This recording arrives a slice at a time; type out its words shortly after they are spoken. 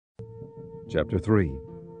Chapter 3.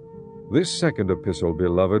 This second epistle,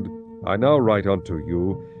 beloved, I now write unto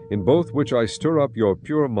you, in both which I stir up your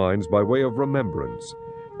pure minds by way of remembrance,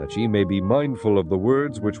 that ye may be mindful of the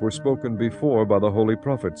words which were spoken before by the holy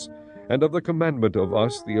prophets, and of the commandment of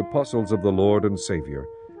us, the apostles of the Lord and Savior,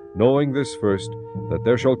 knowing this first, that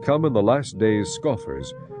there shall come in the last days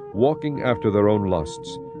scoffers, walking after their own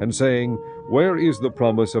lusts, and saying, Where is the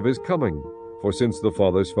promise of his coming? For since the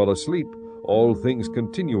fathers fell asleep, all things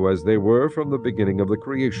continue as they were from the beginning of the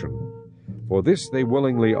creation. For this they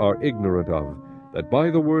willingly are ignorant of, that by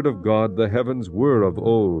the word of God the heavens were of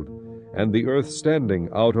old, and the earth standing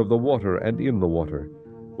out of the water and in the water,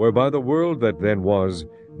 whereby the world that then was,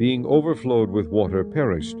 being overflowed with water,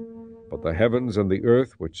 perished. But the heavens and the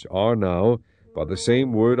earth which are now, by the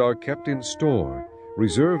same word are kept in store,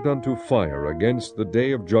 reserved unto fire against the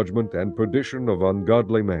day of judgment and perdition of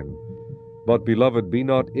ungodly men. But, beloved, be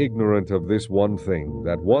not ignorant of this one thing,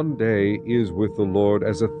 that one day is with the Lord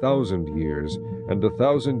as 1,000 years, and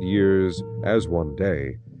 1,000 years as one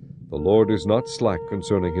day. The Lord is not slack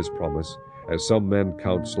concerning his promise, as some men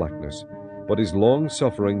count slackness, but is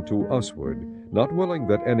long-suffering to usward, not willing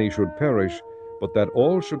that any should perish, but that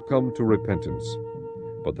all should come to repentance.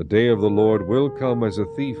 But the day of the Lord will come as a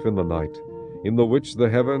thief in the night, in the which the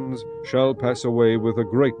heavens shall pass away with a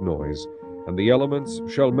great noise, and the elements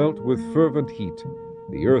shall melt with fervent heat.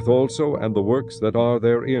 The earth also and the works that are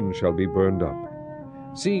therein shall be burned up.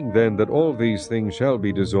 Seeing then that all these things shall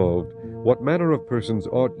be dissolved, what manner of persons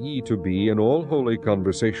ought ye to be in all holy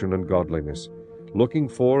conversation and godliness, looking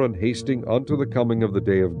for and hasting unto the coming of the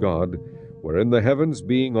day of God, wherein the heavens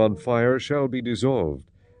being on fire shall be dissolved,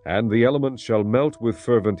 and the elements shall melt with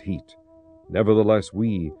fervent heat? Nevertheless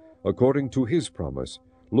we, according to his promise,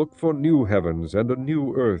 look for new heavens and a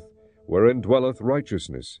new earth, wherein dwelleth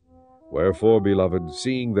righteousness. Wherefore, beloved,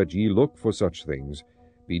 seeing that ye look for such things,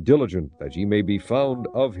 be diligent that ye may be found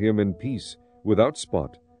of him in peace, without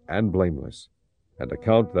spot, and blameless. And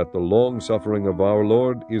account that the long-suffering of our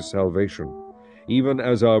Lord is salvation, even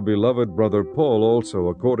as our beloved brother Paul also,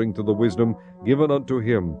 according to the wisdom given unto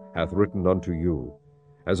him, hath written unto you,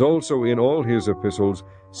 as also in all his epistles,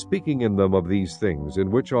 speaking in them of these things,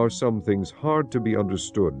 in which are some things hard to be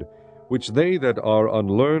understood, which they that are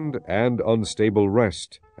unlearned and unstable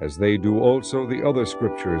wrest, as they do also the other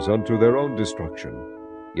scriptures unto their own destruction.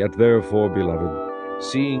 Yet therefore, beloved,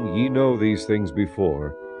 seeing ye know these things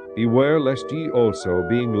before, beware lest ye also,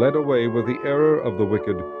 being led away with the error of the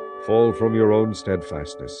wicked, fall from your own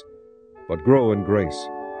steadfastness. But grow in grace,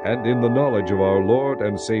 and in the knowledge of our Lord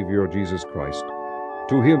and Savior Jesus Christ.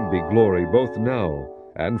 To him be glory both now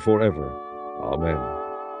and forever. Amen.